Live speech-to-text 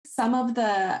some of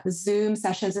the Zoom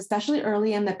sessions, especially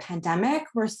early in the pandemic,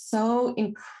 were so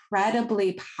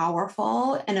incredibly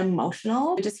powerful and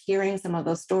emotional. Just hearing some of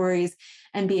those stories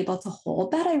and be able to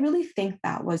hold that, I really think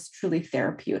that was truly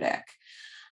therapeutic.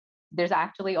 There's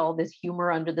actually all this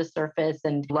humor under the surface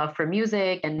and love for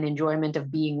music and enjoyment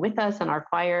of being with us and our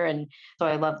choir. And so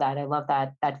I love that. I love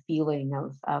that feeling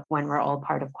of when we're all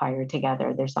part of choir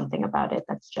together. There's something about it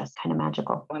that's just kind of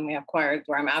magical. When we have choir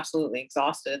where I'm absolutely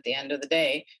exhausted at the end of the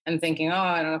day and thinking, oh,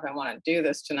 I don't know if I want to do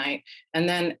this tonight. And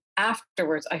then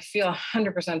afterwards, I feel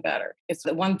 100% better. It's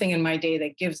the one thing in my day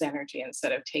that gives energy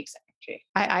instead of takes energy.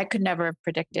 I could never have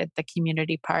predicted the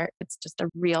community part. It's just a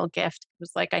real gift. It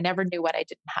was like I never knew what I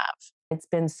didn't have. It's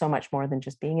been so much more than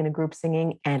just being in a group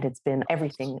singing, and it's been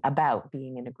everything about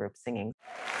being in a group singing.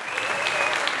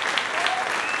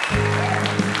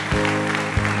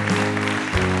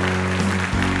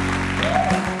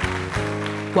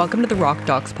 Welcome to the Rock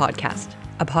Docs podcast,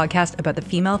 a podcast about the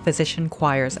female physician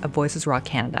choirs of Voices Rock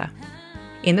Canada.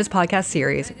 In this podcast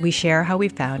series, we share how we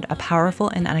found a powerful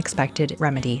and unexpected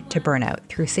remedy to burnout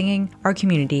through singing, our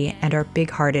community, and our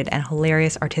big-hearted and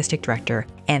hilarious artistic director,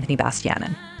 Anthony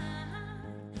Bastianen.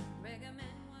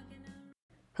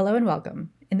 Hello and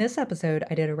welcome. In this episode,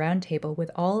 I did a roundtable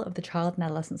with all of the child and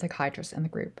adolescent psychiatrists in the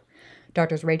group.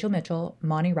 Doctors Rachel Mitchell,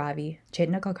 Moni Ravi,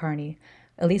 Chetana Kulkarni,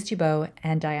 Elyse Dubo,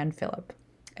 and Diane Philipp.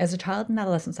 As a child and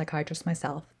adolescent psychiatrist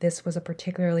myself, this was a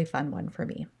particularly fun one for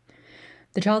me.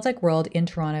 The child psych world in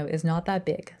Toronto is not that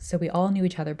big, so we all knew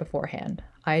each other beforehand.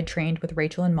 I had trained with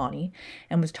Rachel and Moni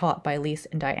and was taught by Elyse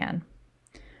and Diane.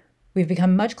 We've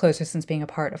become much closer since being a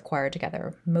part of choir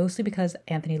together, mostly because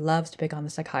Anthony loves to pick on the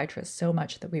psychiatrist so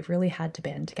much that we've really had to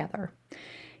band together.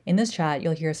 In this chat,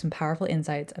 you'll hear some powerful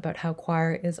insights about how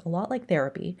choir is a lot like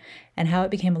therapy and how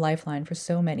it became a lifeline for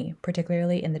so many,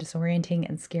 particularly in the disorienting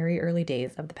and scary early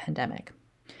days of the pandemic.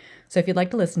 So if you'd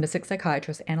like to listen to 6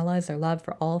 psychiatrists analyze their love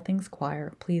for all things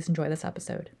choir, please enjoy this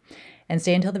episode. And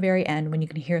stay until the very end when you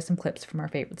can hear some clips from our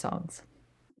favorite songs.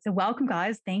 So welcome,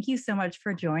 guys. Thank you so much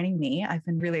for joining me. I've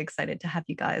been really excited to have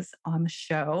you guys on the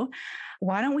show.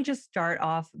 Why don't we just start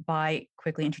off by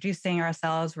quickly introducing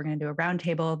ourselves? We're going to do a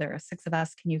roundtable. There are 6 of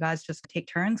us. Can you guys just take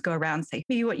turns, go around, say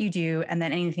maybe what you do, and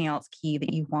then anything else key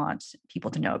that you want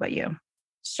people to know about you?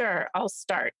 Sure, I'll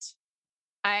start.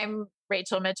 I'm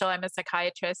Rachel Mitchell. I'm a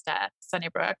psychiatrist at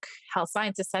Sunnybrook Health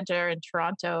Sciences Center in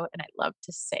Toronto, and I love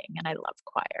to sing and I love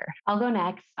choir. I'll go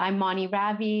next. I'm Moni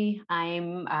Ravi.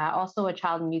 I'm also a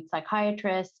child and youth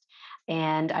psychiatrist,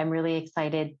 and I'm really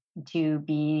excited to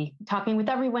be talking with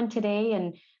everyone today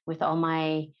and with all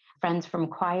my friends from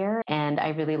choir, and I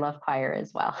really love choir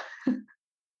as well.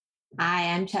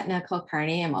 Hi, I'm Chetana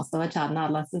Kulkarni. I'm also a child and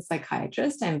adolescent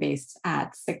psychiatrist. I'm based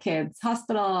at Sick Kids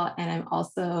Hospital, and I'm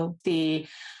also the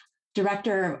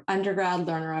director of undergrad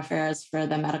learner affairs for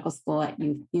the medical school at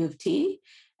U of T.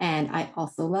 And I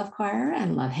also love choir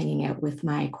and love hanging out with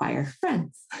my choir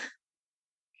friends.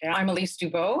 Yeah, I'm Elyse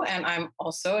Dubo, and I'm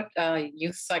also a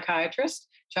youth psychiatrist,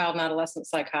 child and adolescent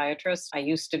psychiatrist. I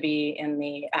used to be in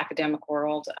the academic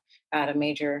world at a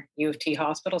major U of T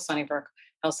hospital, Sunnybrook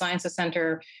Health Sciences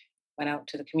Center. Went out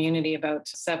to the community about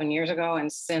 7 years ago.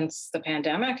 And since the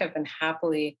pandemic, I've been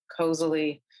happily,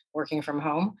 cozily working from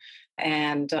home.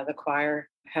 And the choir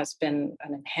has been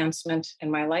an enhancement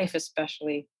in my life,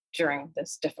 especially during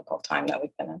this difficult time that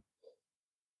we've been in.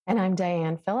 And I'm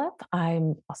Diane Philipp.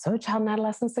 I'm also a child and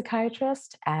adolescent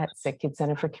psychiatrist at Sick Kids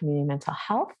Center for Community Mental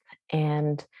Health.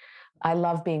 And I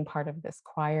love being part of this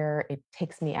choir. It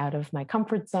takes me out of my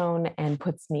comfort zone and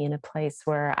puts me in a place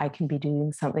where I can be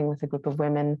doing something with a group of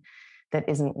women that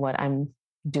isn't what I'm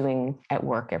doing at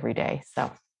work every day.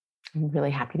 So I'm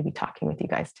really happy to be talking with you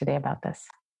guys today about this.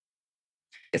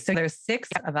 So there's 6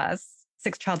 of us,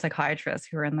 6 child psychiatrists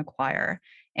who are in the choir.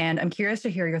 And I'm curious to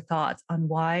hear your thoughts on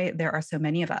why there are so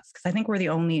many of us, because I think we're the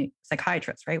only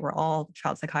psychiatrists, right? We're all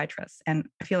child psychiatrists. And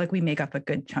I feel like we make up a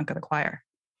good chunk of the choir,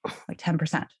 like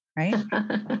 10%. Right?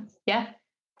 Yeah.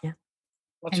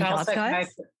 Well, child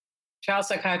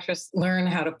psychiatrists learn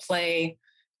how to play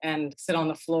and sit on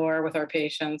the floor with our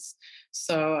patients.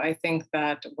 So I think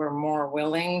that we're more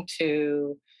willing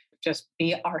to just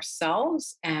be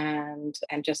ourselves and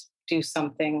just do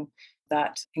something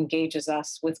that engages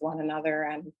us with one another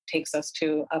and takes us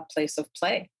to a place of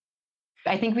play.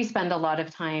 I think we spend a lot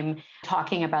of time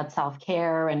talking about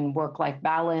self-care and work-life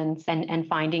balance and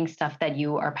finding stuff that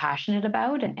you are passionate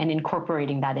about and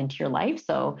incorporating that into your life.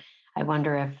 So I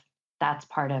wonder if that's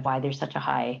part of why there's such a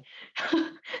high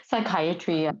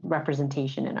psychiatry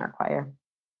representation in our choir.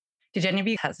 Did any of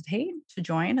you hesitate to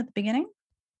join at the beginning?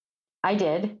 I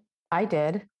did. I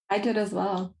did as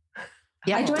well.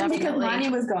 Yeah, I joined definitely. because Moni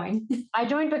was going. I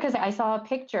joined because I saw a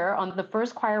picture on the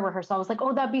first choir rehearsal. I was like,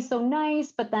 oh, that'd be so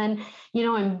nice. But then,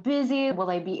 I'm busy. Will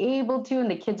I be able to?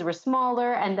 And the kids were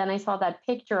smaller. And then I saw that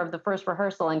picture of the first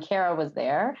rehearsal and Kara was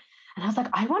there. And I was like,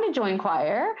 I want to join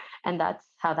choir. And that's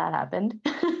how that happened.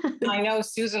 I know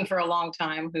Susan for a long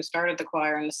time who started the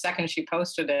choir. And the second she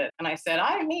posted it, and I said,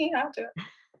 I'll do it.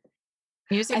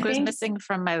 Music was missing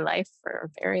from my life for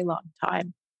a very long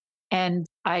time. And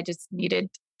I just needed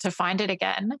to find it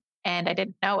again. And I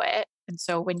didn't know it. And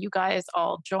so when you guys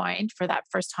all joined for that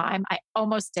first time, I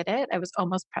almost did it. I was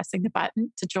almost pressing the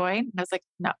button to join. And I was like,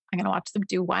 no, I'm going to watch them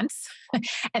do once.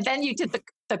 And then you did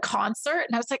the concert.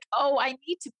 And I was like, oh, I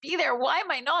need to be there. Why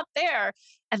am I not there?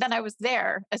 And then I was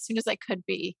there as soon as I could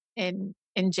be in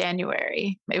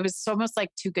January. It was almost like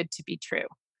too good to be true.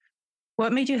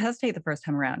 What made you hesitate the first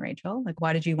time around, Rachel? Like,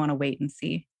 why did you want to wait and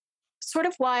see? Sort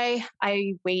of why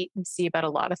I wait and see about a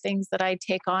lot of things that I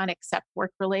take on, except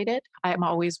work related. I'm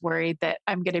always worried that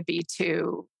I'm going to be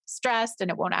too stressed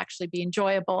and it won't actually be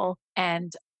enjoyable.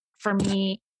 And for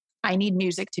me, I need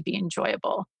music to be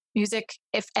enjoyable. Music,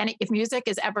 if music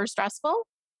is ever stressful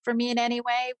for me in any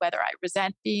way, whether I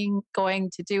resent going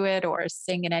to do it or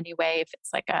sing in any way, if it's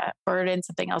like a burden,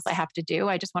 something else I have to do,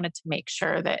 I just wanted to make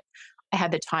sure that I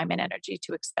had the time and energy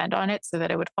to expend on it so that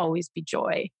it would always be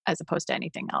joy as opposed to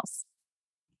anything else.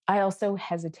 I also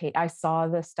hesitate. I saw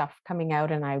the stuff coming out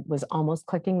and I was almost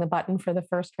clicking the button for the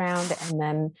first round. And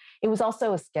then it was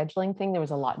also a scheduling thing. There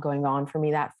was a lot going on for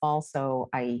me that fall, so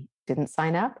I didn't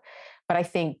sign up. But I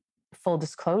think, full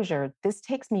disclosure, this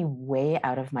takes me way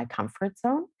out of my comfort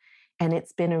zone. And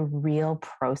it's been a real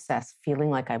process feeling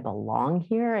like I belong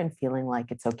here and feeling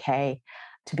like it's okay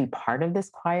to be part of this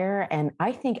choir. And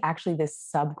I think actually this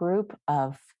subgroup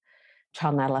of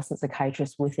child and adolescent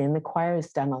psychiatrists within the choir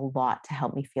has done a lot to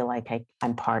help me feel like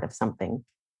I'm part of something.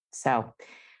 So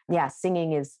yeah,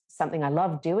 singing is something I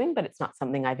love doing, but it's not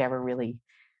something I've ever really,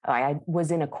 I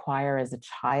was in a choir as a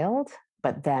child,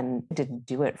 but then didn't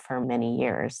do it for many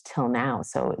years till now.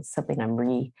 So it's something I'm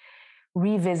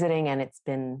revisiting, and it's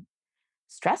been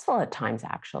stressful at times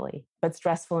actually, but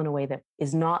stressful in a way that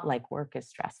is not like work is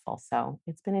stressful. So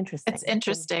it's been interesting. It's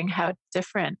interesting how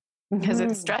different, because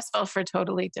it's stressful for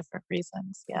totally different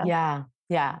reasons. Yeah.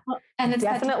 Well, and it's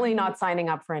definitely not signing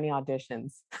up for any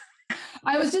auditions.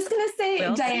 I was just going to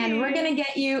say, Diane, we're going to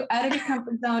get you out of your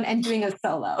comfort zone and doing a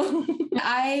solo.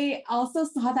 I also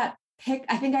saw that pic.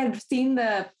 I think I've seen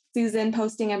the Susan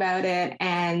posting about it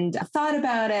and thought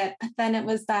about it, but then it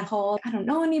was that whole, I don't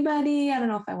know anybody. I don't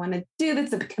know if I want to do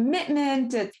this. It's a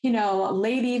commitment. It's, a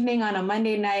late evening on a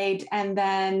Monday night. And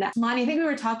then Moni, I think we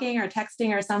were talking or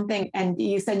texting or something. And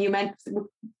you said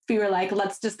we were like,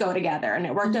 let's just go together. And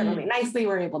it worked out really nicely. We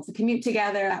were able to commute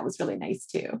together. That was really nice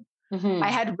too. I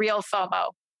had real FOMO,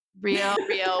 real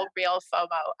FOMO.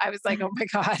 I was like, oh my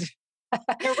God.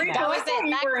 You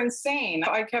were insane.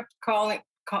 I kept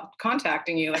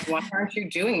contacting you, like, why aren't you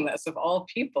doing this of all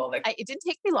people? It didn't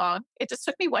take me long. It just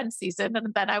took me one season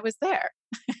and then I was there.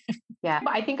 Yeah.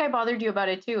 I think I bothered you about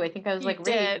it too. I think I was like,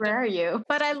 Ray, where are you?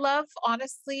 But I love,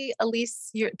 honestly,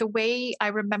 Elyse, the way I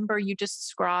remember you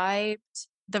described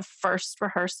the first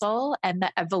rehearsal and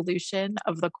the evolution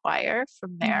of the choir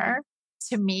from there,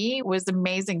 to me was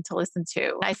amazing to listen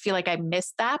to. I feel like I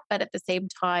missed that, but at the same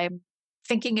time,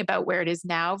 thinking about where it is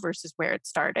now versus where it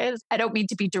started. I don't mean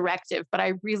to be directive, but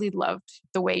I really loved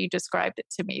the way you described it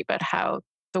to me about how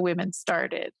the women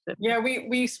started. Yeah,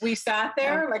 we sat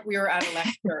there like we were at a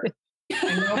lecture.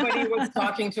 And nobody was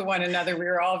talking to one another. We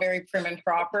were all very prim and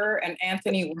proper. And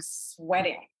Anthony was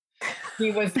sweating.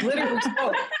 He was literally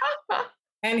soaked.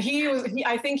 And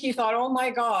I think he thought, oh my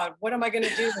God, what am I going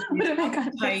to do with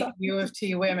these tight U of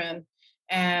T women?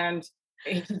 And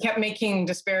he kept making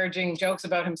disparaging jokes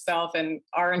about himself and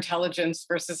our intelligence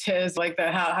versus his, like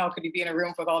how could he be in a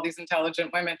room with all these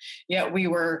intelligent women? Yet we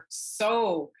were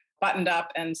so buttoned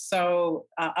up and so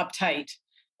uptight.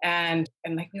 And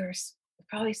like we were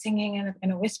probably singing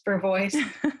in a whisper voice.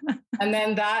 And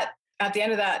then at the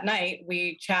end of that night,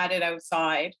 we chatted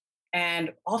outside,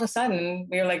 and all of a sudden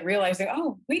we were like realizing,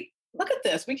 oh, look at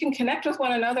this. We can connect with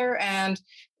one another. And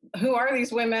who are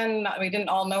these women? We didn't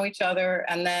all know each other.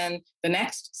 And then the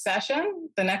next session,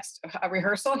 the next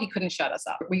rehearsal, he couldn't shut us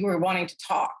up. We were wanting to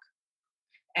talk.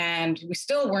 And we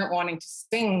still weren't wanting to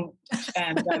sing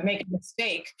and make a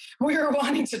mistake. We were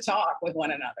wanting to talk with one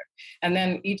another. And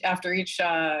then after each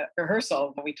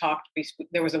rehearsal, we talked.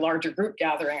 There was a larger group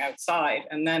gathering outside.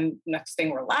 And then next thing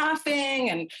we're laughing.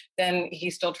 And then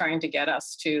he's still trying to get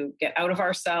us to get out of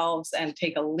ourselves and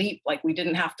take a leap. Like we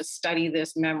didn't have to study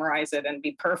this, memorize it, and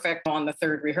be perfect on the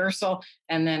third rehearsal.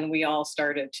 And then we all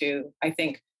started to, I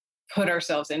think, put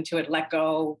ourselves into it, let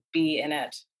go, be in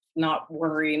it, not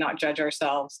worry, not judge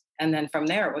ourselves. And then from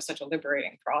there, it was such a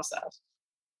liberating process.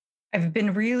 I've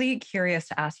been really curious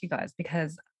to ask you guys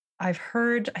because I've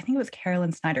heard, I think it was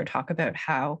Carolyn Snyder talk about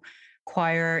how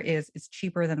choir is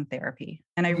cheaper than therapy.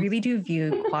 And I really do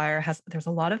view there's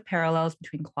a lot of parallels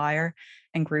between choir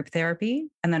and group therapy,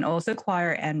 and then also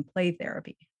choir and play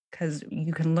therapy, because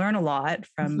you can learn a lot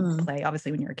from play.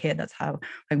 Obviously, when you're a kid, that's how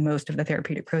like most of the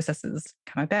therapeutic processes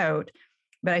come about.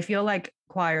 But I feel like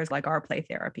choir is like our play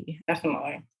therapy.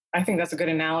 Definitely. I think that's a good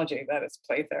analogy, that it's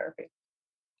play therapy.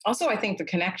 Also, I think the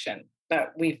connection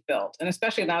that we've built, and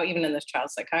especially now, even in this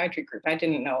child psychiatry group, I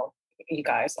didn't know you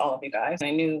guys, all of you guys.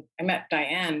 I met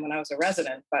Diane when I was a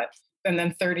resident, and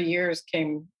then 30 years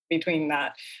came between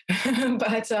that.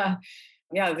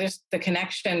 Yeah, there's the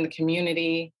connection, the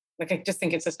community. Like, I just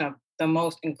think it's just the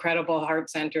most incredible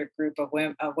heart-centered group of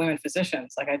women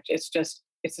physicians. Like,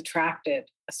 it's attracted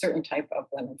a certain type of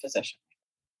women physician.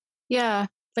 Yeah.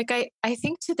 Like, I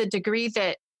think to the degree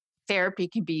that therapy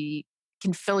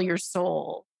can fill your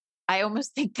soul, I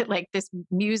almost think that like this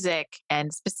music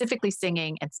and specifically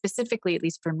singing, and specifically, at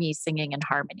least for me, singing in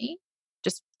harmony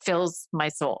just fills my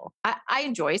soul. I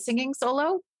enjoy singing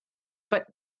solo, but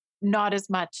not as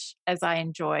much as I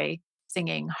enjoy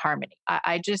singing harmony.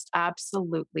 I just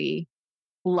absolutely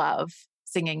love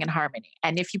singing in harmony.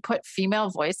 And if you put female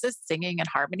voices singing in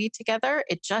harmony together,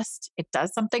 it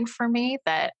does something for me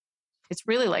that it's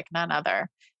really like none other.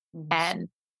 And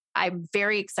I'm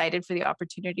very excited for the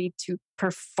opportunity to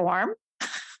perform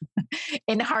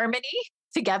in harmony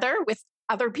together with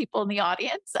other people in the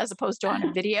audience as opposed to on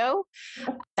a video.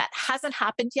 That hasn't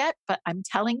happened yet, but I'm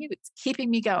telling you, it's keeping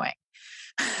me going.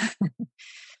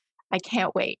 I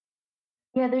can't wait.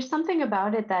 Yeah, there's something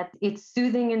about it that it's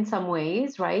soothing in some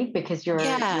ways, right? Because you're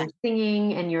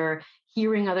singing and you're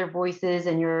hearing other voices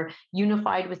and you're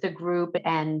unified with the group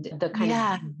and the kind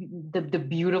of the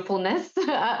beautifulness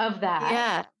of that.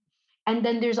 Yeah. And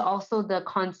then there's also the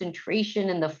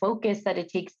concentration and the focus that it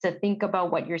takes to think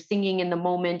about what you're singing in the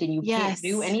moment, and you can't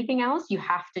do anything else. You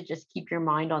have to just keep your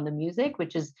mind on the music,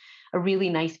 which is a really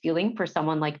nice feeling for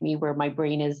someone like me, where my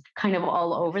brain is kind of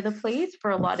all over the place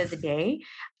for a lot of the day.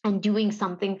 And doing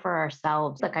something for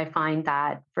ourselves, like I find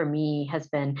that for me has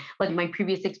been like my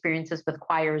previous experiences with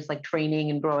choirs, like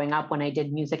training and growing up when I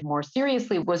did music more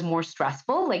seriously, was more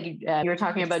stressful. Like you were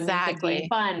talking about music being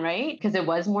fun, right? Because it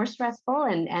was more stressful.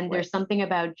 And there's something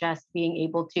about just being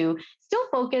able to still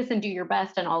focus and do your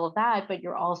best and all of that, but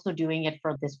you're also doing it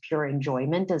for this pure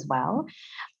enjoyment as well.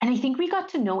 And I think we got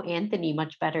to know Anthony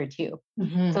much better too.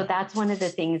 So that's one of the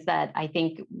things that I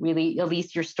think really,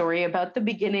 Elyse, your story about the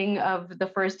beginning of the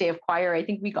first day of choir, I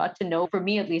think we got to know, for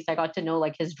me at least, I got to know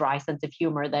like his dry sense of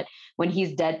humor, that when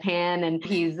he's deadpan and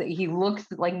he looks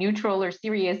like neutral or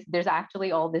serious, there's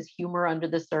actually all this humor under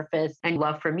the surface and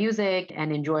love for music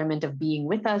and enjoyment of being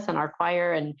with us in our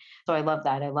choir. And so I love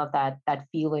that. I love that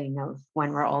feeling of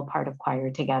when we're all part of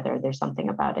choir together. There's something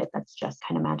about it that's just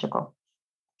kind of magical.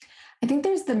 I think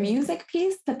there's the music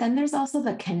piece, but then there's also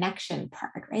the connection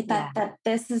part, right? That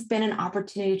this has been an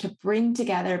opportunity to bring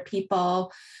together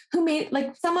people who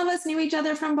like some of us knew each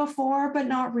other from before, but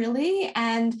not really.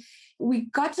 And we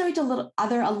got to know each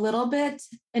other a little bit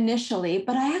initially,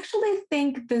 but I actually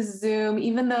think the Zoom,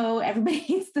 even though everybody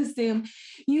hates the Zoom,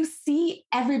 you see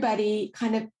everybody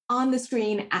kind of on the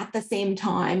screen at the same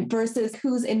time versus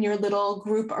who's in your little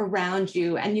group around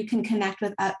you, and you can connect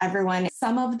with everyone.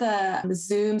 Some of the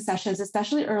Zoom sessions,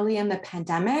 especially early in the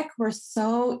pandemic, were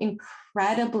so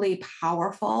incredibly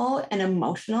powerful and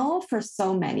emotional for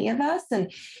so many of us.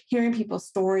 And hearing people's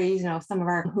stories, some of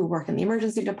our who work in the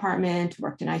emergency department, who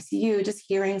worked in ICU, just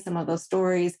hearing some of those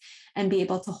stories and be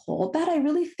able to hold that, I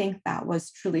really think that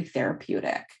was truly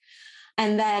therapeutic.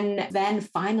 And then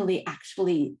finally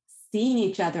actually seeing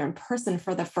each other in person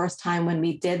for the first time when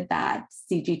we did that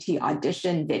CGT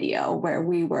audition video, where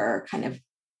we were kind of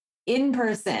in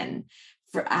person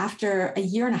for after a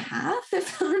year and a half,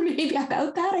 or maybe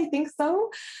about that, I think so.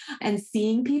 And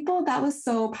seeing people, that was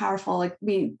so powerful. Like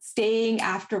we staying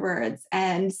afterwards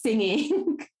and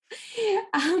singing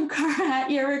Cara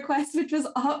at Your Request, which is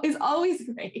always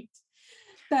great.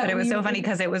 But it was so funny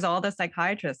because it was all the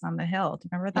psychiatrists on the hill. Do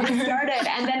you remember that? It started,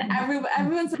 and then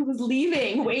everyone was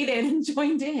leaving, waited, and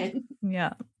joined in.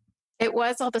 Yeah. It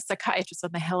was all the psychiatrists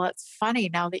on the hill. It's funny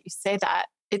now that you say that.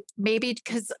 It maybe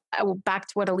because back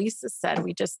to what Elyse said,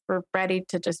 we just were ready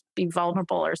to just be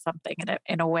vulnerable or something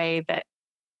in a way that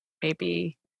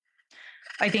maybe.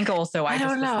 I think also I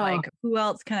just was like, who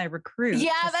else can I recruit?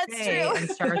 Yeah, that's true. And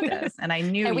start this. And I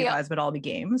knew you guys would all be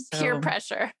game. So. Peer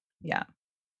pressure. Yeah.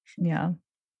 Yeah.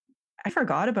 I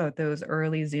forgot about those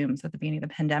early Zooms at the beginning of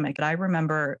the pandemic. And I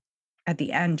remember at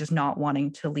the end just not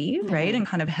wanting to leave, right? And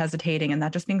kind of hesitating, and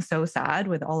that just being so sad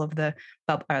with all of the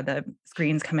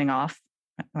screens coming off,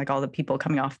 like all the people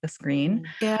coming off the screen.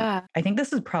 Yeah. I think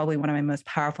this is probably one of my most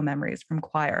powerful memories from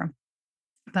choir.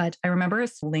 But I remember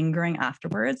us lingering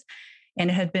afterwards,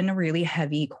 and it had been a really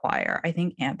heavy choir. I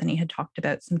think Anthony had talked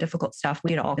about some difficult stuff.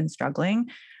 We had all been struggling.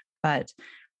 But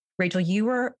Rachel, you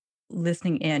were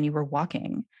listening in, you were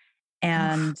walking.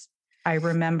 And I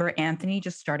remember Anthony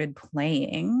just started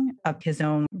playing up his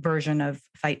own version of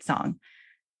Fight Song.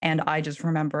 And I just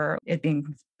remember it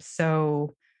being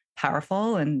so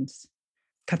powerful and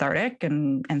cathartic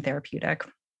and therapeutic.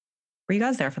 Were you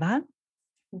guys there for that?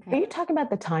 Are you talking about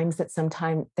the times that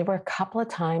there were a couple of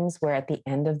times where at the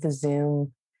end of the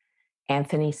Zoom,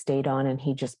 Anthony stayed on and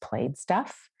he just played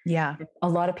stuff? Yeah. A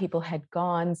lot of people had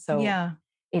gone. So yeah.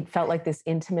 It felt like this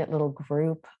intimate little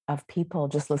group of people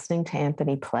just listening to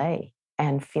Anthony play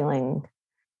and feeling,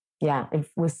 it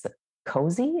was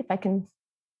cozy, if I can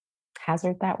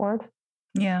hazard that word.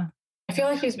 Yeah. I feel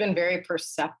like he's been very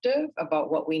perceptive about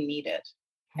what we needed.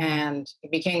 And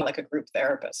it became like a group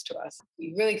therapist to us.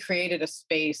 He really created a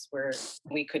space where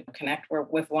we could connect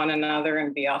with one another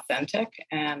and be authentic.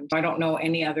 And I don't know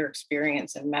any other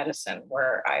experience in medicine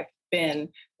where I've been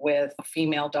with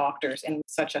female doctors in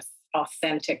such a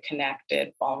authentic,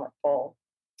 connected, vulnerable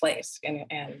place.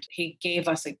 And he gave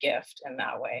us a gift in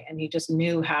that way. And he just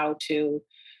knew how to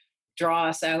draw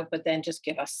us out, but then just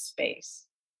give us space.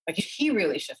 Like he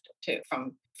really shifted too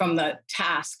from the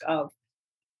task of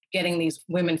getting these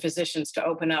women physicians to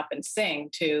open up and sing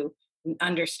to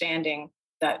understanding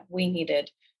that we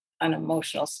needed an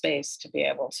emotional space to be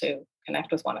able to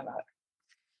connect with one another.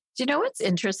 Do you know what's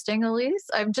interesting, Elyse?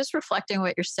 I'm just reflecting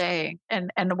what you're saying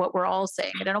and what we're all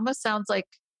saying. And it almost sounds like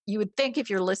you would think if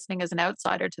you're listening as an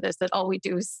outsider to this, that all we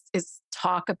do is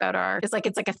talk about it's like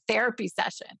a therapy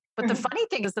session. But the funny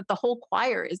thing is that the whole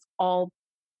choir is all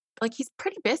like, he's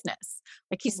pretty business.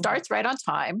 Like he starts right on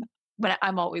time. When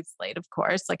I'm always late, of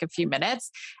course, like a few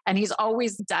minutes. And he's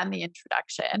always done the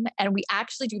introduction. And we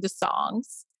actually do the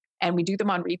songs and we do them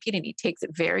on repeat, and he takes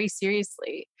it very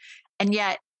seriously. And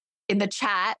yet in the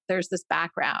chat, there's this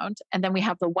background. And then we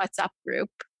have the What's Up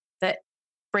group that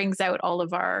brings out all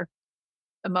of our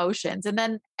emotions. And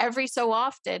then every so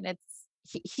often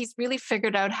he's really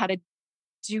figured out how to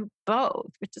do both,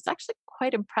 which is actually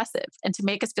quite impressive. And to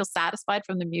make us feel satisfied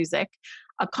from the music,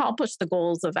 accomplish the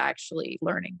goals of actually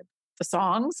learning the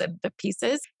songs and the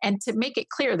pieces, and to make it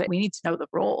clear that we need to know the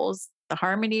roles, the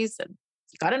harmonies, and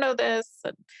you got to know this,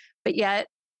 but yet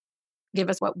give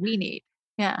us what we need.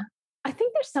 Yeah. I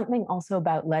think there's something also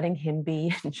about letting him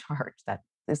be in charge that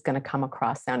is going to come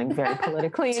across sounding very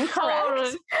politically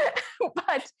incorrect.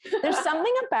 But there's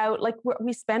something about like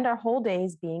we spend our whole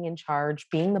days being in charge,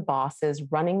 being the bosses,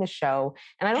 running the show.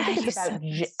 And I don't think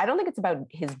it's about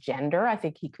his gender. I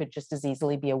think he could just as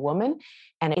easily be a woman.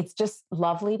 And it's just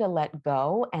lovely to let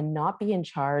go and not be in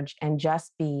charge and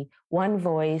just be one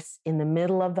voice in the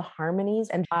middle of the harmonies.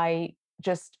 And I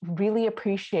just really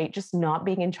appreciate just not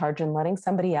being in charge and letting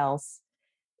somebody else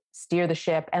steer the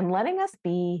ship and letting us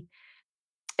be.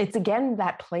 It's again,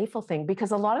 that playful thing, because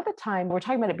a lot of the time we're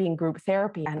talking about it being group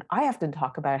therapy. And I often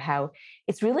talk about how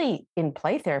it's really in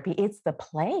play therapy, it's the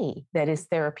play that is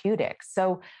therapeutic.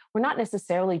 So we're not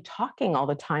necessarily talking all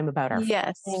the time about our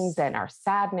feelings and our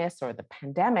sadness or the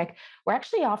pandemic. We're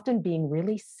actually often being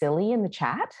really silly in the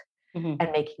chat. And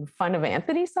making fun of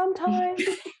Anthony sometimes.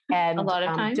 And a lot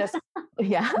of times.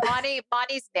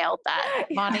 Moni's nailed that.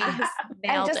 Moni has nailed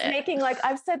and just it. Making like,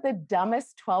 I've said the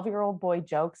dumbest 12-year-old boy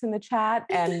jokes in the chat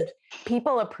and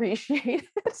people appreciate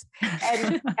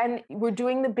it. And we're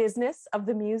doing the business of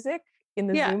the music in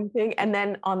the Zoom thing. And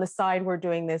then on the side, we're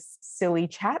doing this silly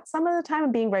chat some of the time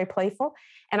and being very playful.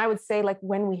 And I would say like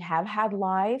when we have had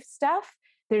live stuff,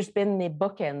 there's been the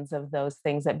bookends of those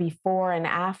things that before and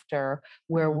after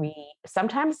where we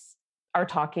sometimes are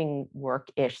talking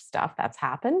work-ish stuff that's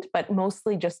happened, but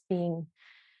mostly just being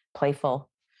playful.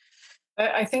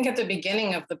 I think at the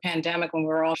beginning of the pandemic, when we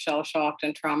were all shell-shocked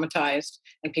and traumatized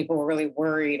and people were really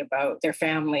worried about their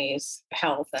families'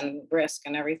 health and risk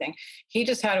and everything, he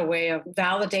just had a way of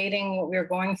validating what we were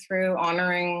going through,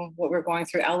 honoring what we were going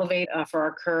through, elevate for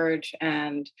our courage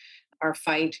and our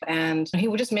fight. And he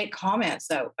would just make comments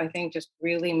that I think just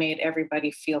really made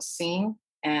everybody feel seen.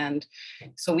 And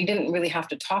so we didn't really have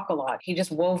to talk a lot. He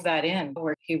just wove that in,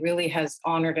 where he really has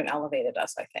honored and elevated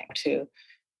us, I think, to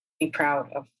be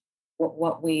proud of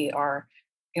what we are,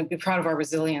 be proud of our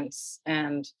resilience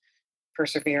and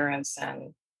perseverance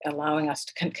and allowing us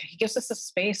to, he gives us a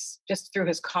space just through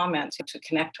his comments to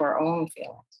connect to our own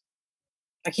feelings.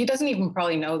 Like he doesn't even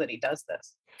probably know that he does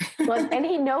this. Well, and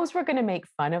he knows we're going to make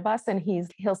fun of us. And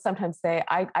he'll sometimes say,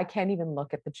 I can't even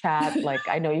look at the chat. Like,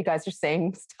 I know you guys are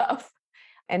saying stuff.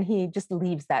 And he just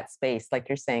leaves that space, like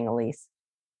you're saying, Elyse.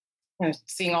 I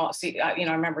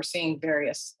remember seeing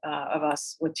various of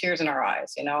us with tears in our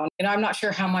eyes, I'm not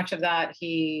sure how much of that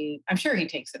I'm sure he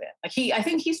takes it in. Like I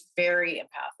think he's very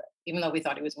empathic, even though we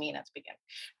thought he was mean at the beginning,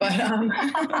 but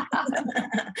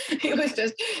he was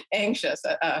just anxious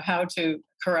at how to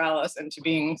corral us into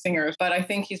being singers. But I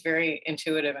think he's very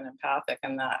intuitive and empathic,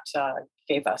 and that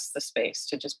gave us the space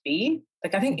to just be.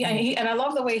 Like, I think, and I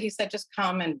love the way he said, just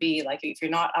come and be. Like, if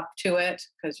you're not up to it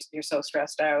because you're so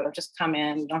stressed out, or just come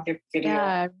in, you don't have your video. Yeah,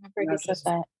 I remember he said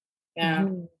that. Yeah.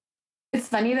 Mm-hmm. It's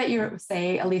funny that you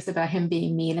say, Elyse, about him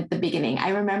being mean at the beginning. I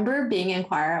remember being in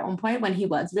choir at one point when he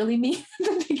was really mean at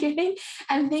the beginning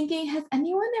and thinking, has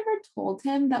anyone ever told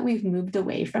him that we've moved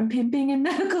away from pimping in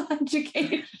medical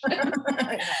education?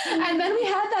 And then we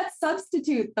had that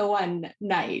substitute the one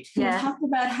night who talked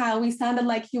about how we sounded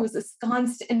like he was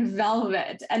ensconced in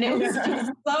velvet. And it was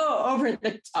just so over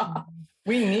the top.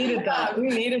 We needed that. We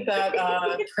needed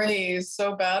that praise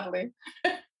so badly.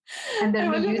 And then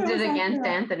we used it against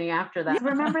Anthony after that.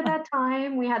 Remember that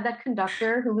time we had that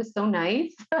conductor who was so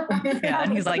nice? Yeah,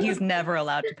 and he's like, he's never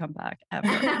allowed to come back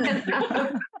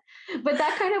ever. But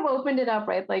that kind of opened it up,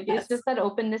 right? Like, it's just that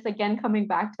openness again, coming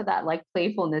back to that like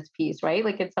playfulness piece, right?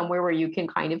 Like, it's somewhere where you can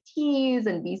kind of tease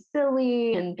and be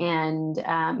silly and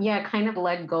kind of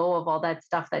let go of all that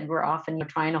stuff that we're often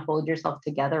trying to hold yourself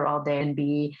together all day and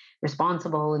be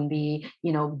responsible and be,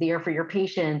 there for your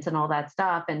patients and all that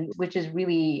stuff, and which is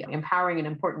really empowering and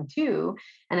important too.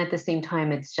 And at the same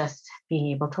time, it's just being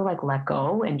able to like let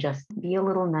go and just be a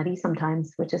little nutty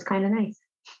sometimes, which is kind of nice.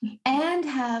 And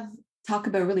talk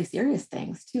about really serious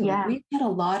things too. Yeah. We've had a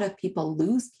lot of people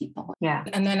lose people. Yeah.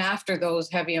 And then after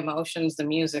those heavy emotions, the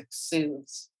music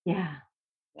soothes. Yeah.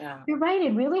 Yeah. You're right.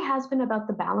 It really has been about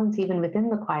the balance even within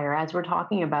the choir. As we're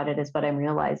talking about it, is what I'm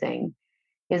realizing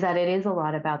is that it is a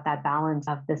lot about that balance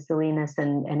of the silliness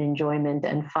and enjoyment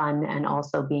and fun, and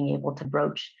also being able to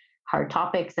broach hard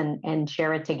topics and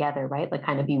share it together, right? Like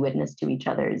kind of be witness to each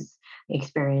other's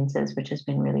experiences, which has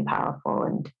been really powerful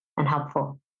and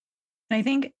helpful.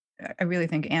 And I really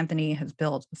think Anthony has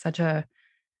built the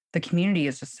community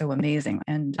is just so amazing.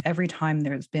 And every time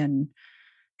there's been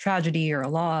tragedy or a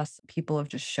loss, people have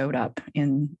just showed up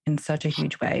in such a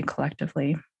huge way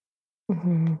collectively.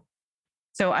 Mm-hmm.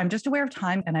 So I'm just aware of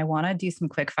time and I want to do some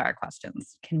quick fire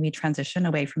questions. Can we transition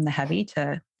away from the heavy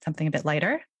to something a bit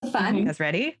lighter? Fun. You guys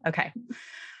ready? Okay.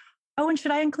 Oh, and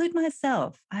should I include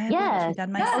myself? I haven't actually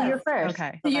done myself. Oh, you're first.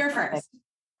 Okay. So you're first.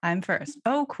 I'm first.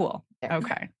 Oh, cool.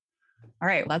 Okay. All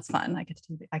right. Well, that's fun. I get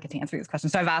to answer these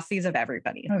questions. So I've asked these of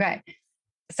everybody. Okay.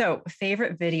 So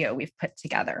favorite video we've put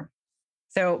together.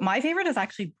 So my favorite is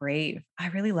actually Brave. I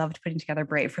really loved putting together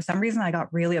Brave. For some reason, I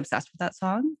got really obsessed with that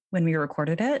song when we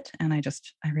recorded it. And I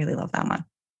really love that one.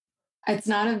 It's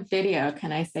not a video.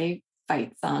 Can I say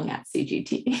fight song at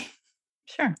CGT?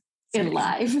 Sure. In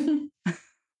live. It'll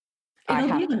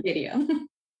be the video.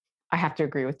 I have to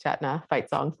agree with Chetana. Fight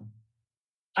song.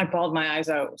 I bawled my eyes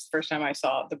out. It was the first time I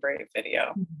saw the Brave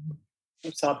video. I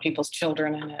saw people's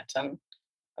children in it, and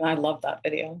I love that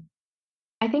video.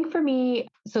 I think for me,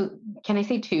 so can I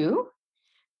say two?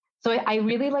 So I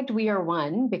really liked We Are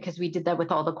One because we did that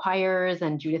with all the choirs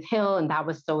and Judith Hill, and that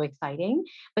was so exciting.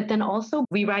 But then also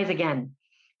We Rise Again,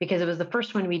 because it was the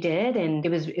first one we did, and it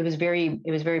was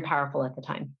very powerful at the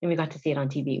time, and we got to see it on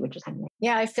TV, which was kind of nice.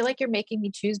 Yeah, I feel like you're making me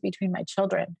choose between my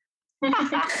children.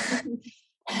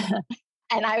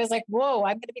 And I was like, whoa,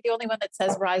 I'm going to be the only one that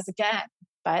says Rise Again.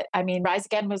 But I mean, Rise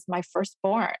Again was my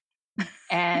firstborn.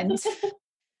 And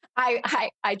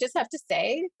I just have to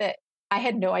say that I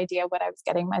had no idea what I was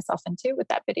getting myself into with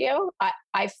that video.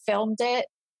 I filmed it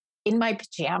in my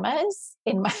pajamas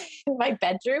in my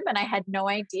bedroom, and I had no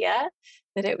idea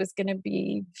that it was going to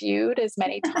be viewed as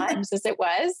many times as it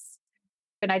was.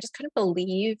 And I just couldn't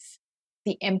believe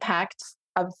the impact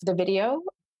of the video.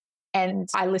 And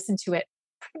I listened to it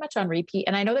pretty much on repeat.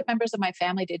 And I know that members of my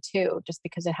family did too, just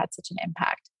because it had such an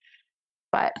impact.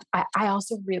 But I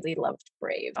also really loved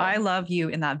Brave. I love you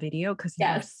in that video because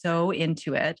you're so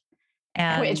into it.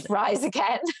 And Which Rise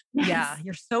Again. Yeah,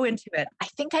 you're so into it. I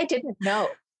think I didn't know.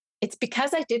 It's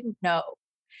because I didn't know.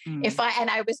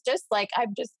 I was just like,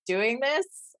 I'm just doing this.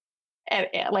 And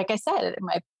like I said, in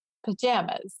my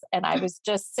pajamas, and I was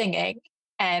just singing.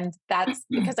 And that's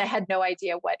because I had no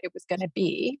idea what it was going to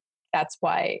be. That's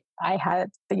why I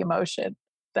had the emotion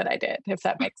that I did, if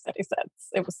that makes any sense.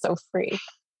 It was so free.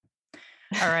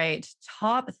 All right.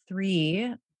 Top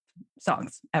 3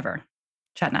 songs ever.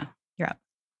 Chetana, you're up.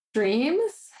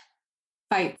 Dreams,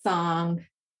 Fight Song,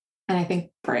 and I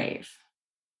think Brave.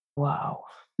 Wow.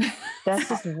 That's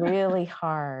just really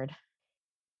hard.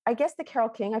 I guess the Carole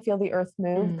King, I Feel the Earth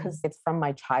Move, because it's from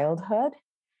my childhood.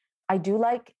 I do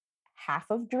like half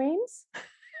of Dreams.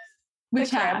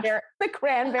 Which half? The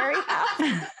cranberry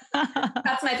half.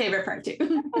 That's my favorite part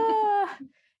too.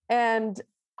 And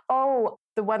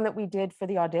the one that we did for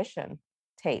the audition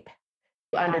tape,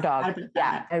 Underdog.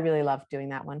 Yeah, I really loved doing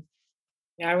that one.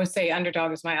 Yeah, I would say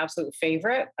Underdog is my absolute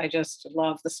favorite. I just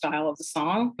love the style of the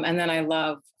song. And then I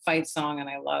love Fight Song and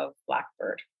I love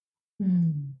Blackbird.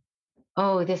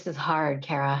 Oh, this is hard,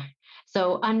 Kara.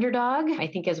 So Underdog, I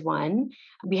think, is one.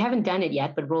 We haven't done it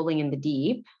yet, but Rolling in the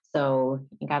Deep. So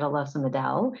you got to love some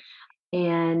Adele.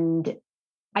 And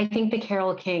I think the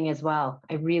Carole King as well.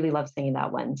 I really love singing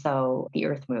that one. So The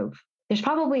Earth Move. There's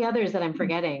probably others that I'm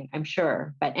forgetting, I'm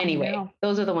sure. But anyway,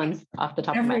 those are the ones off the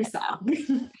top of my head.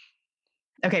 Song.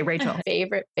 Okay, Rachel.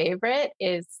 Favorite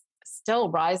is still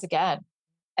Rise Again.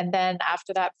 And then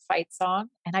after that, Fight Song.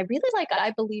 And I really like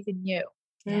I Believe in You.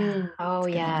 Yeah. Oh,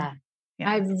 yeah.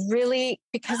 I really,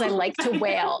 because I like to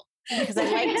wail. Because I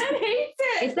like to,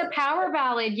 it's a power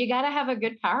ballad. You got to have a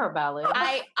good power ballad.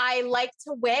 I like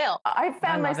to wail. I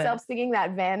found myself singing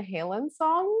that Van Halen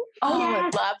song. Oh,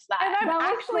 yes. I love that. And I'm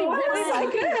actually really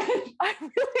like it. I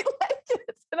really like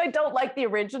it. And I don't like the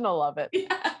original of it.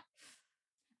 Yeah.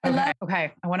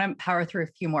 Okay. I want to power through a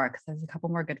few more because there's a couple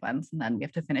more good ones and then we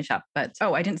have to finish up. But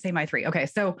I didn't say my three. Okay.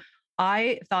 So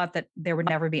I thought that there would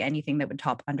never be anything that would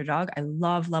top Underdog. I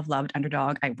loved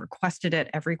Underdog. I requested it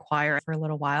every choir for a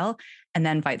little while. And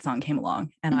then Fight Song came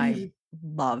along and I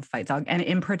love Fight Song. And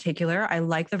in particular, I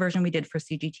like the version we did for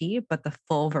CGT, but the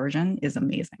full version is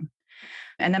amazing.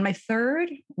 And then my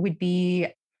third would be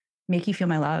Make You Feel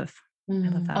My Love. I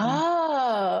love that one.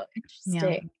 Oh,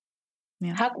 interesting.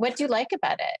 Yeah. What do you like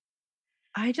about it?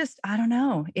 I don't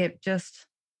know.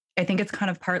 I think it's kind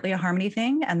of partly a harmony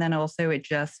thing. And then also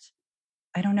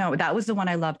I don't know. That was the one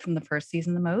I loved from the first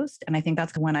season the most. And I think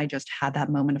that's when I just had that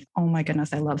moment of, oh my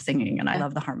goodness, I love singing and I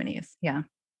love the harmonies. Yeah.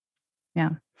 Yeah.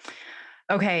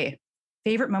 Okay.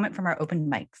 Favorite moment from our open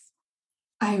mics?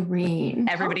 Irene.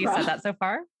 Everybody said that so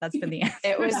far? That's been the answer.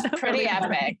 It was pretty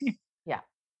epic. Yeah.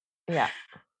 Yeah.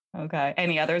 Okay.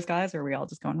 Any others, guys? Or are we all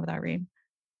just going with Irene?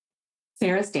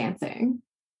 Sarah's dancing.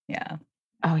 Yeah.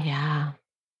 Oh, yeah.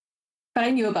 But I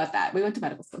knew about that. We went to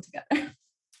medical school together.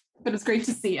 But it's great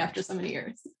to see after so many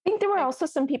years. I think there were also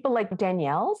some people like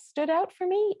Danielle stood out for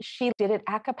me. She did it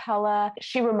a cappella.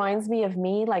 She reminds me of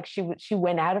me. Like she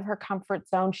went out of her comfort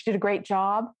zone. She did a great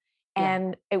job. Yeah.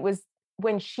 And it was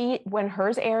when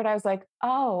hers aired, I was like,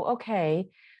 oh, okay,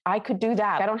 I could do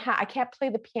that. I can't play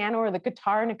the piano or the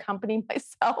guitar and accompany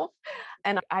myself.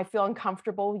 And I feel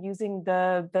uncomfortable using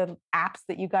the apps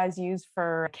that you guys use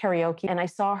for karaoke. And I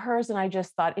saw hers and I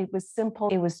just thought it was simple.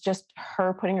 It was just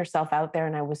her putting herself out there.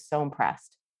 And I was so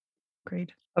impressed.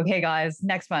 Great. Okay, guys,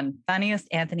 next one. Funniest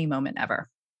Anthony moment ever.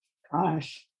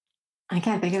 Gosh. I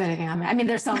can't think of anything. I mean,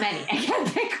 there's so many. I can't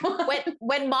think one.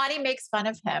 When Moni makes fun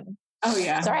of him. Oh,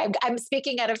 yeah. Sorry, I'm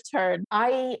speaking out of turn.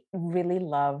 I really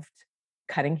loved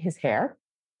cutting his hair.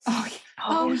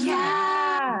 Oh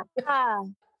yeah.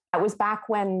 That was back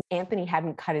when Anthony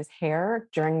hadn't cut his hair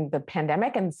during the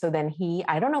pandemic. And so then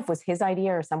I don't know if it was his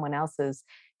idea or someone else's,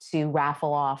 to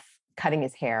raffle off cutting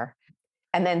his hair.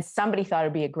 And then somebody thought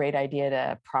it'd be a great idea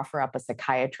to proffer up a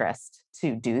psychiatrist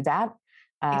to do that.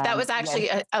 That was actually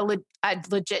a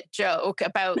legit joke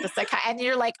about the psychiatrist. And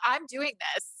you're like, I'm doing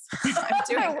this. I'm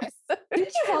doing this. Did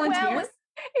you volunteer? Well,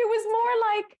 it was more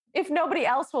like, if nobody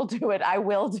else will do it, I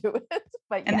will do it.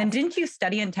 But and then didn't you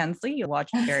study intensely? You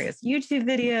watched various YouTube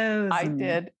videos. I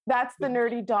did. That's the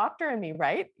nerdy doctor in me,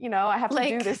 right? I have to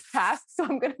do this task, so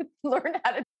I'm going to learn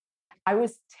how to. I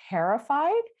was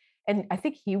terrified. And I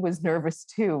think he was nervous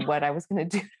too, what I was going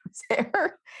to do to his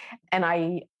hair. And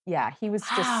he was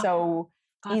just so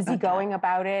easygoing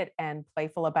about it and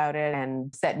playful about it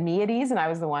and set me at ease. And I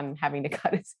was the one having to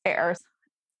cut his hair.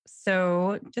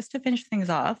 So just to finish things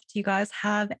off, do you guys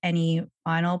have any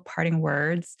final parting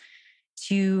words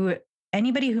to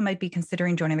anybody who might be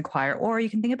considering joining the choir? Or you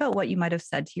can think about what you might have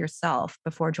said to yourself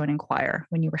before joining choir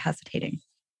when you were hesitating.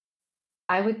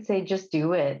 I would say just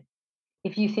do it.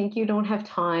 If you think you don't have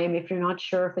time, if you're not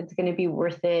sure if it's going to be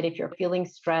worth it, if you're feeling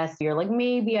stressed, you're like,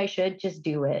 maybe I should just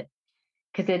do it.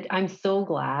 Because I'm so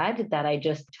glad that I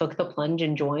just took the plunge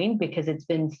and joined, because it's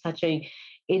been such a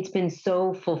it's been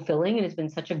so fulfilling and it's been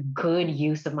such a good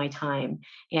use of my time.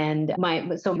 And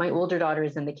my older daughter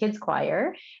is in the kids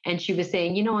choir, and she was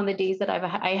saying, on the days that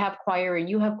I have choir and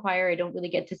you have choir, I don't really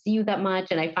get to see you that much.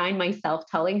 And I find myself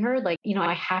telling her, like,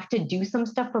 I have to do some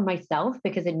stuff for myself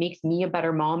because it makes me a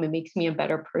better mom. It makes me a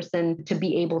better person to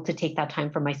be able to take that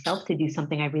time for myself to do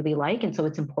something I really like. And so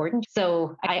it's important.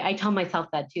 So I tell myself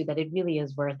that too, that it really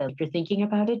is worth it. If you're thinking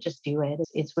about it, just do it.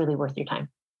 It's really worth your time.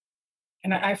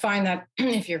 And I find that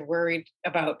if you're worried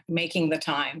about making the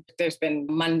time, there's been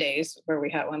Mondays when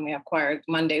we have choir,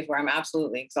 Mondays where I'm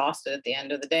absolutely exhausted at the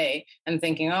end of the day and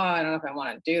thinking, I don't know if I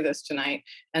want to do this tonight.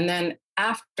 And then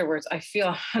afterwards, I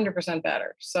feel 100%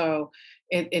 better. So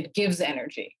it gives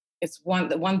energy. It's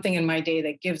the one thing in my day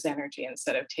that gives energy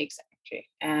instead of takes energy,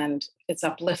 and it's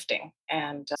uplifting.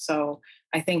 And so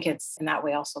I think it's in that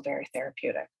way also very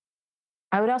therapeutic.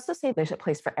 I would also say there's a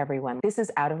place for everyone. This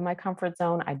is out of my comfort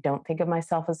zone. I don't think of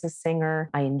myself as a singer.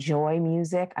 I enjoy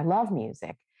music. I love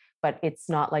music, but it's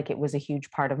not like it was a huge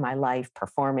part of my life,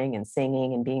 performing and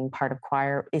singing and being part of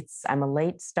choir. I'm a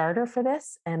late starter for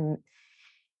this.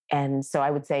 And so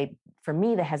I would say for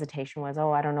me, the hesitation was,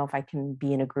 I don't know if I can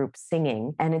be in a group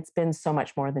singing. And it's been so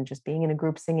much more than just being in a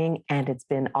group singing. And it's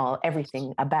been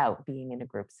everything about being in a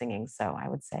group singing. So I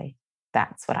would say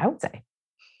that's what I would say.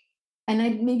 And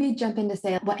I'd maybe jump in to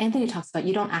say what Anthony talks about,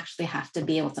 you don't actually have to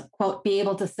be able to quote, be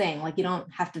able to sing. Like you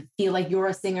don't have to feel like you're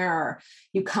a singer or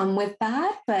you come with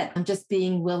that, but just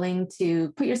being willing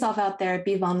to put yourself out there,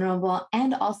 be vulnerable,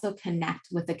 and also connect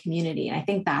with the community. And I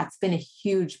think that's been a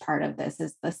huge part of this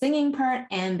is the singing part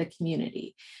and the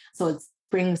community. So it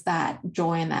brings that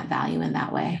joy and that value in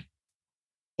that way.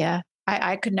 Yeah.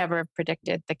 I could never have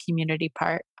predicted the community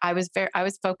part. I was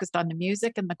focused on the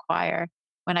music and the choir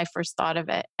when I first thought of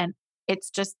it. And it's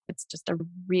just a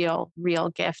real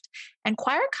gift. And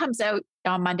choir comes out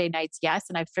on Monday nights. Yes.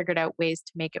 And I've figured out ways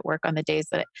to make it work on the days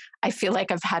that I feel like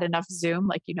I've had enough Zoom.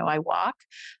 Like, I walk,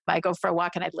 I go for a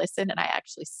walk and I listen and I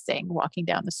actually sing walking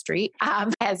down the street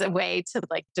as a way to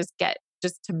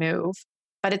just to move.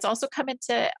 But it's also come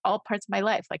into all parts of my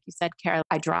life. Like you said, Carol,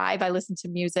 I drive, I listen to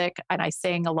music and I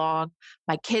sing along.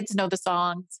 My kids know the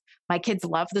songs. My kids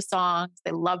love the songs.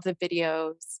 They love the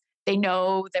videos. They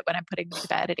know that when I'm putting them to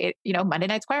bed at 8, Monday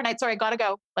night's choir night, sorry, I gotta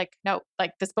go. Like, no,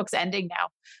 like this book's ending now.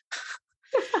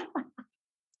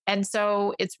 And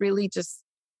so it's really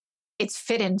it's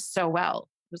fit in so well.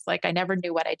 It was like, I never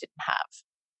knew what I didn't have.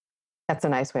 That's a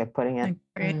nice way of putting it.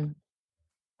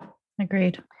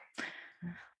 Agreed.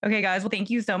 Okay, guys. Well,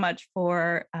 thank you so much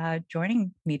for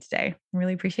joining me today. I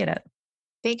really appreciate it.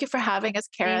 Thank you for having us,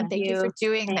 Karen. Thank you for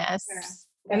doing this.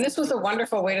 And this was a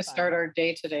wonderful way to start our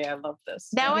day today. I love this.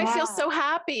 Now I feel so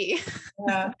happy.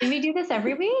 Yeah. Can we do this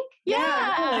every week?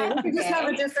 Yeah. Really. We could just have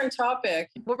a different topic.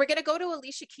 Well, we're going to go to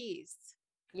Alicia Keys.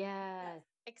 Yes.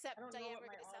 Except Diane, we're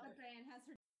going to celebrate.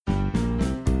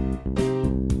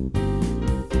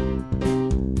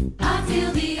 I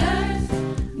feel the earth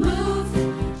move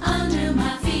under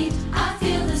my feet. I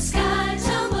feel the sky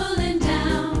tumbling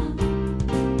down.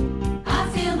 I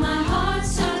feel my heart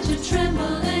start to tremble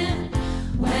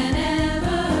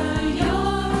whenever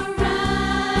you're around.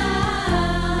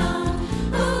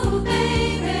 Ooh,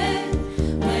 baby,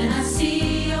 when I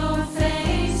see your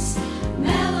face,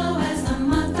 mellow as the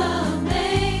month of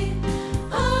May.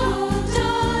 Oh,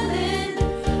 darling,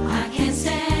 I can't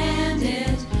stand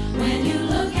it when you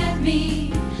look at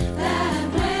me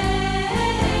that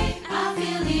way. I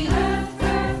feel the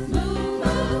earth move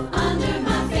under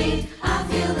my feet. I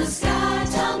feel the sky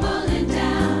tumbling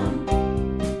down.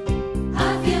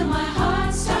 I feel my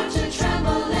heart start to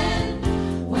trembling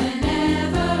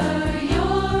whenever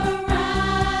you're around.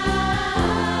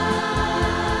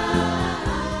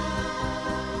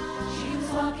 She was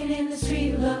walking in the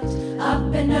street, looked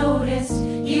up and noticed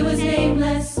he was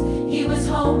nameless, he was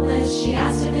homeless. She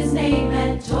asked him his name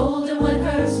and told him what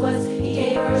hers was. He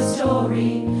gave her a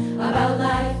story about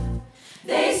life.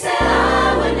 They said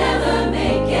I would never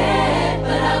make it,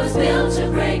 but I was built to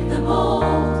break the mold.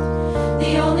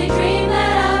 The only dream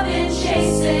that I've been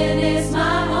chasing is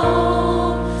my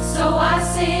own. So I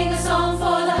sing a song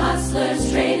for the hustlers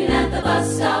trading at the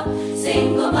bus stop,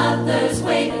 single mothers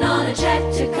waiting on a check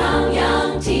to come,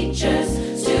 young teachers,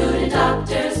 student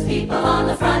doctors, people on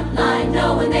the front line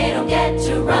knowing they don't get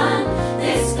to run.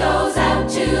 This goes out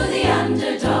to the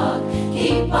underdog.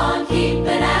 Keep on keeping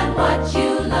at what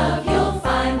you love. You'll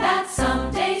find that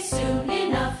someday, soon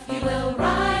enough, you will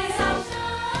rise up.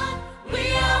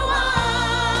 We are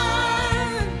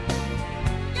one.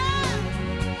 Yeah.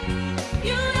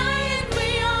 United, we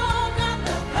all got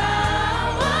the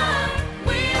power.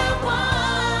 We are one.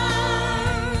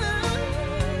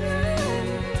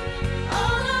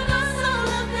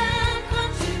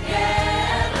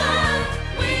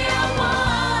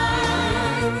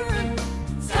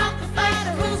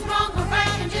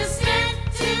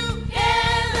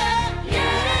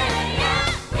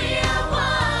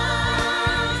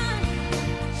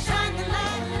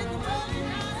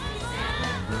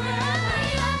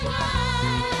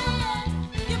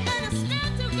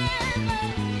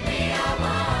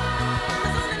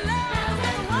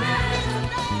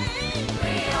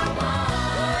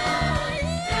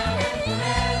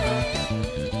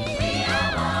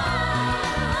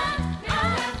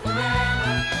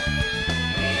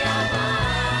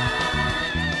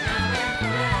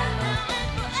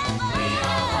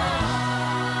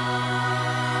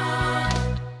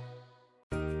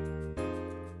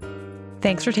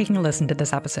 Thanks for taking a listen to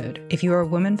this episode. If you are a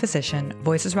woman physician,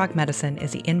 Voices Rock Medicine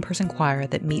is the in-person choir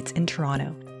that meets in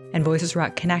Toronto, and Voices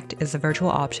Rock Connect is the virtual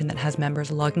option that has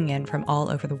members logging in from all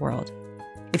over the world.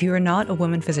 If you are not a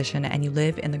woman physician and you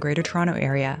live in the Greater Toronto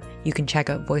Area, you can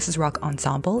check out Voices Rock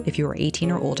Ensemble if you are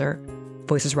 18 or older,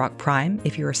 Voices Rock Prime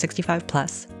if you are 65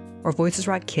 plus, or Voices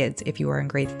Rock Kids if you are in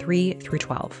grade 3 through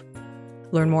 12.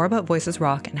 Learn more about Voices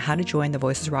Rock and how to join the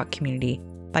Voices Rock community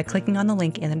by clicking on the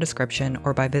link in the description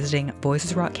or by visiting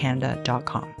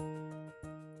voicesrockcanada.com.